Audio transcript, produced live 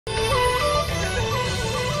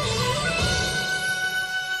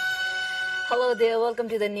Hello there, welcome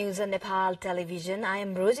to the news on Nepal television. I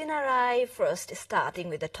am Rosina Rai. First, starting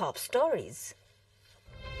with the top stories.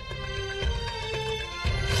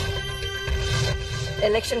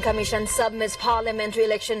 Election Commission submits parliamentary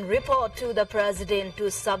election report to the President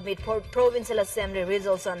to submit provincial assembly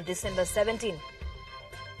results on December 17.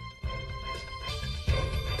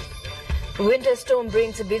 Winter storm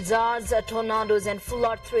brings blizzards, tornadoes and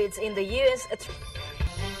flood threats in the U.S.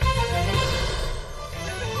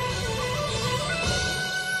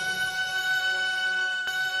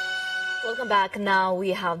 Welcome back. Now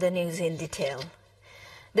we have the news in detail.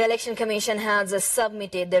 The Election Commission has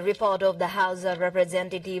submitted the report of the House of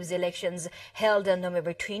Representatives elections held on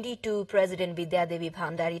November 22, President Vidyadevi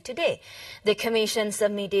Bhandari today. The Commission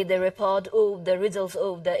submitted the report of the results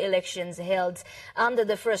of the elections held under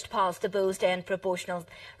the first past the post and proportional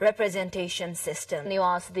representation system.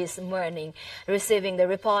 News this morning. Receiving the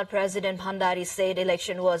report, President Bhandari said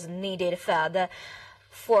election was needed further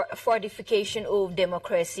for fortification of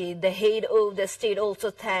democracy. The head of the state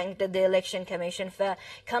also thanked the Election Commission for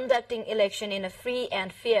conducting election in a free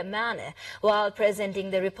and fair manner. While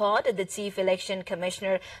presenting the report, the Chief Election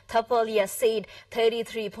Commissioner Thapalia said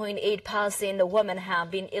 33.8% of women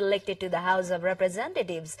have been elected to the House of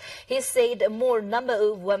Representatives. He said more number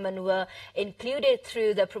of women were included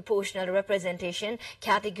through the proportional representation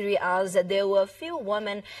category, as there were few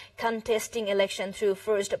women contesting election through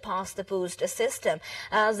first past the post system.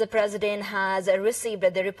 As the President has received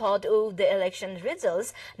the report of the election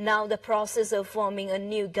results, now the process of forming a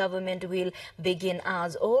new government will begin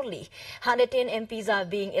as early. 110 MPs are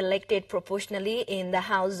being elected proportionally in the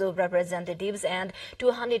House of Representatives and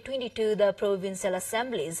 222 the provincial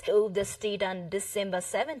assemblies of the state on December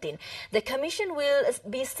 17. The Commission will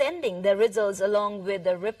be sending the results along with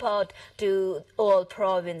the report to all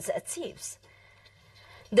province chiefs.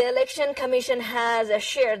 The Election Commission has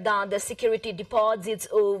shared that the security deposits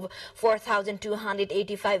of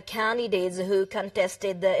 4,285 candidates who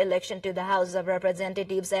contested the election to the House of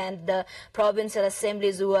Representatives and the provincial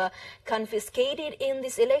assemblies were confiscated in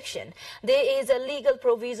this election. There is a legal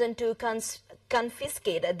provision to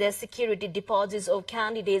confiscate the security deposits of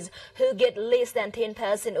candidates who get less than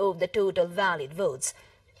 10% of the total valid votes.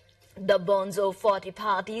 The bonds of 40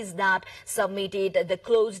 parties that submitted the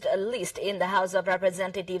closed list in the House of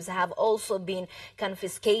Representatives have also been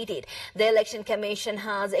confiscated. The Election Commission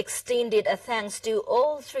has extended a thanks to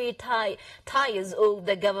all three tiers of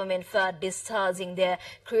the government for discharging their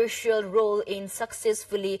crucial role in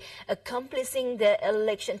successfully accomplishing the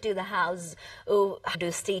election to the House.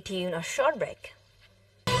 To stay tuned, a short break.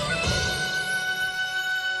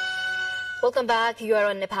 Welcome back. You are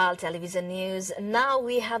on Nepal Television News. Now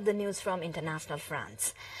we have the news from international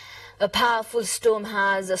fronts. A powerful storm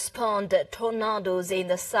has spawned tornadoes in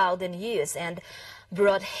the southern U.S. and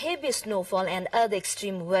brought heavy snowfall and other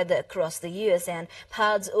extreme weather across the U.S. and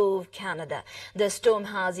parts of Canada. The storm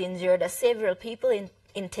has injured several people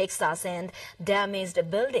in Texas and damaged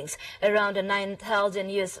buildings. Around 9,000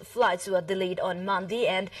 U.S. flights were delayed on Monday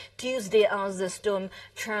and Tuesday as the storm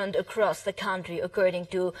churned across the country, according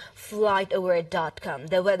to FlightAware.com.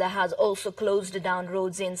 The weather has also closed down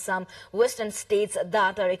roads in some western states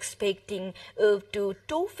that are expecting up to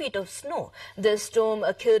 2 feet of snow. The storm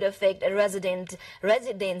could affect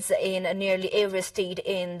residents in nearly every state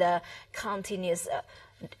in the continuous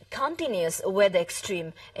weather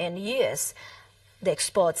extreme in U.S. The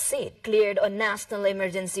experts said. Cleared a national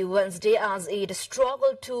emergency Wednesday as it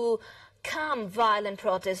struggled to calm violent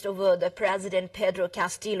protest over the President Pedro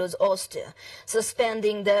Castillo's ouster,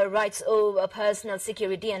 suspending the rights of personal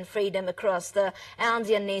security and freedom across the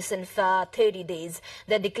Andean nation for 30 days.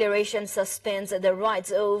 The declaration suspends the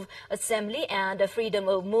rights of assembly and freedom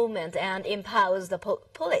of movement and empowers the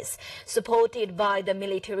police, supported by the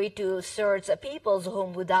military, to search people's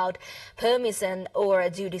home without permission or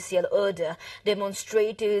judicial order.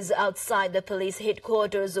 Demonstrators outside the police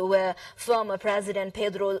headquarters, where former President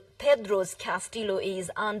Pedro Castillo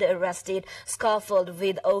is under arrested, scuffled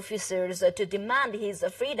with officers to demand his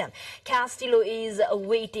freedom. Castillo is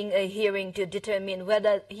awaiting a hearing to determine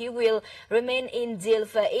whether he will remain in jail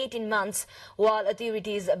for 18 months while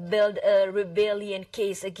authorities build a rebellion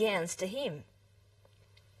case against him.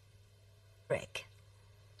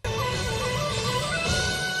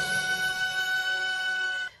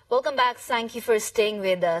 Welcome back. Thank you for staying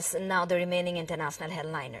with us. Now the remaining international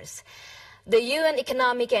headliners. The UN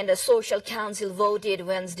Economic and Social Council voted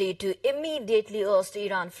Wednesday to immediately oust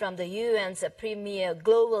Iran from the UN's premier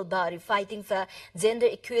global body fighting for gender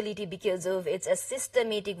equality because of its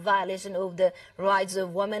systematic violation of the rights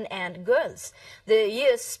of women and girls. The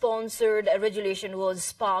US-sponsored resolution was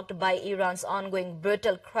sparked by Iran's ongoing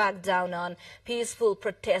brutal crackdown on peaceful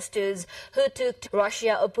protesters who took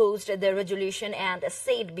Russia opposed the resolution and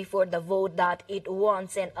said before the vote that it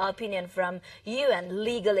wants an opinion from UN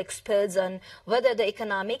legal experts on whether the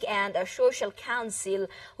Economic and Social Council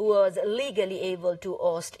was legally able to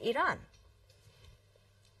oust Iran.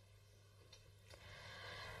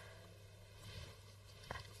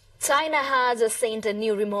 China has sent a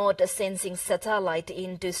new remote sensing satellite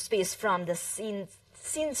into space from the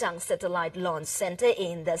Xinjiang Satellite Launch Center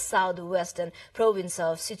in the southwestern province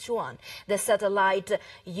of Sichuan. The satellite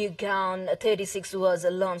Yugan 36 was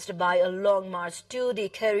launched by a long march to the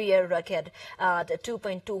carrier rocket at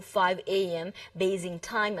 2:25 a.m. Beijing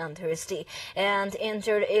time on Thursday and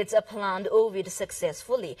entered its planned orbit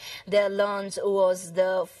successfully. The launch was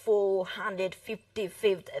the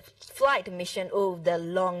 455th flight mission of the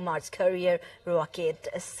Long March carrier rocket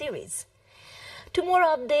series. Two more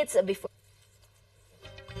updates before.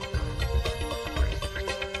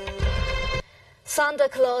 Santa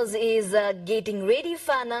Claus is getting ready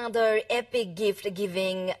for another epic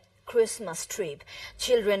gift-giving Christmas trip.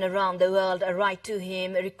 Children around the world write to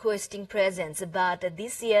him requesting presents, but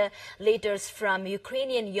this year letters from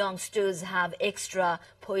Ukrainian youngsters have extra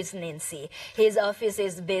poignancy. His office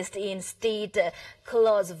is based in State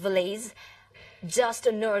Claus Village,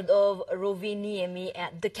 just north of Rovaniemi,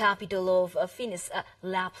 the capital of Finnish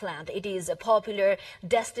Lapland. It is a popular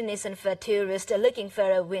destination for tourists looking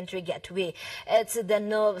for a winter getaway. It's the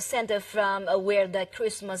nerve center from where the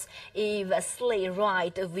Christmas Eve sleigh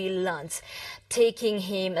ride will launch, taking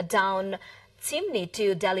him down chimney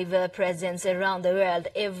to deliver presents around the world.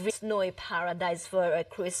 Every snowy paradise for a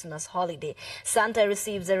Christmas holiday. Santa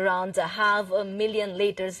receives around 500,000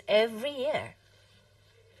 letters every year.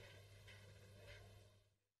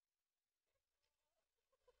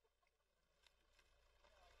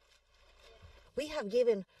 We have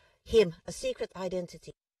given him a secret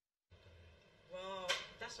identity. Wow,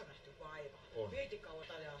 tässä on nähty vaiva. Vietikauat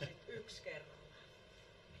ajaa sit yksi kerralla.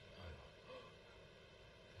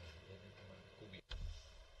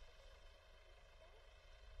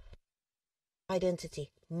 Identity,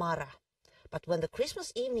 Mara. But when the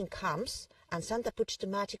Christmas evening comes and Santa puts the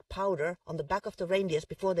magic powder on the back of the reindeers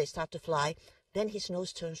before they start to fly, then his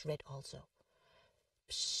nose turns red also.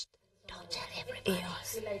 Psst, don't tell everybody.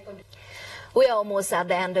 Yes. We are almost at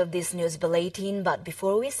the end of this news bulletin, but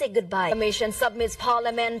before we say goodbye, the Commission submits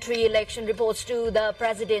parliamentary election reports to the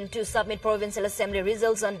President to submit Provincial Assembly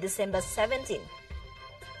results on December 17.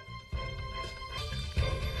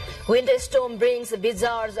 Winter storm brings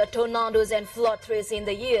blizzards, tornadoes and flood threats in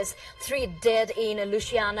the US. 3 dead in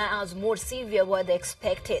Louisiana as more severe weather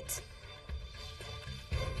expected.